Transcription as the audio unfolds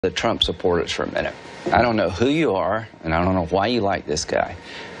the Trump supporters for a minute. I don't know who you are, and I don't know why you like this guy.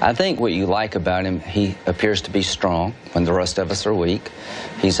 I think what you like about him, he appears to be strong when the rest of us are weak.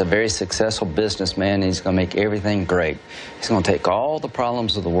 He's a very successful businessman, and he's going to make everything great. He's going to take all the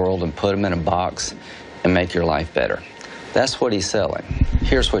problems of the world and put them in a box and make your life better. That's what he's selling.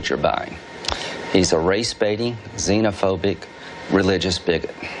 Here's what you're buying. He's a race-baiting, xenophobic, religious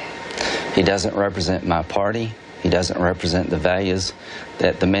bigot. He doesn't represent my party. He doesn't represent the values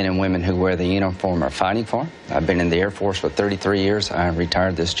that the men and women who wear the uniform are fighting for. I've been in the Air Force for 33 years. I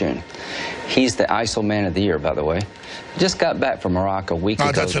retired this June. He's the ISIL Man of the Year, by the way. Just got back from Iraq a week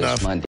ago this Monday.